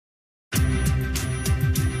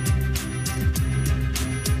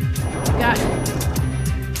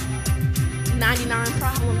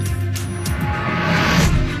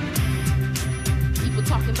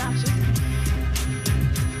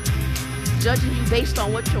judging you based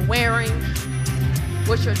on what you're wearing,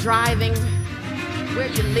 what you're driving, where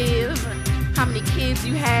you live, how many kids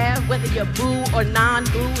you have, whether your boo or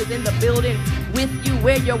non-boo is in the building with you,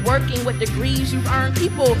 where you're working, what degrees you've earned.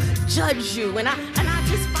 People judge you. And I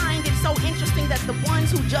just find it so interesting that the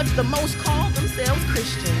ones who judge the most call themselves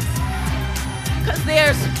Christians. Because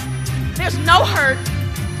there's no hurt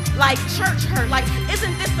like church hurt. Like,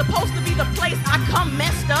 isn't this supposed to be the place I come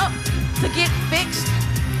messed up to get fixed?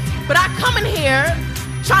 But I come in here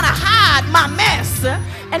trying to hide my mess,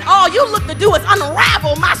 and all you look to do is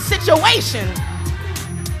unravel my situation.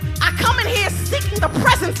 I come in here seeking the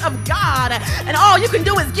presence of God, and all you can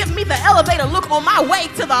do is give me the elevator look on my way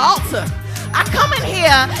to the altar. I come in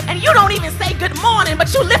here, and you don't even say good morning,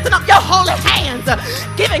 but you lifting up your holy hands,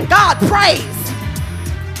 giving God praise.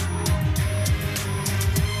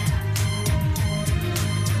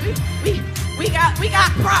 We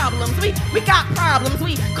got problems. We got problems.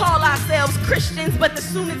 We call ourselves Christians, but as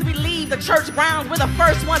soon as we leave the church grounds, we're the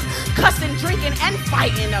first ones cussing, drinking, and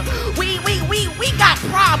fighting. We got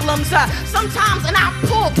problems. Sometimes in our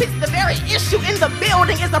pulpits, the very issue in the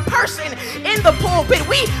building is the person in the pulpit.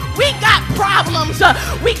 We got problems.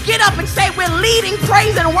 We get up and say we're leading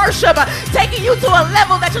praise and worship, taking you to a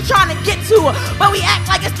level that you're trying to get to, but we act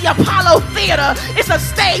like it's the Apollo Theater. It's a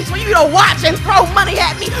stage for you to watch and throw money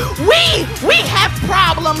at me. We have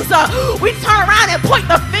problems. We turn around and point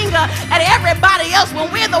the finger at everybody else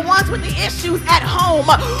when we're the ones with the issues at home.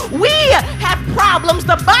 We have problems.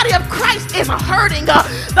 The body of Christ is hurting.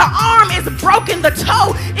 The arm is broken. The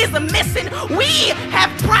toe is missing. We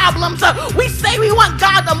have problems. We say we want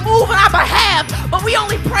God to move on our behalf, but we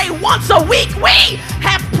only pray once a week. We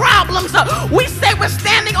have problems. We say we're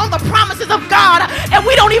standing on the promises of God, and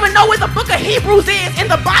we don't even know where the book of Hebrews is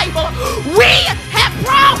in the Bible.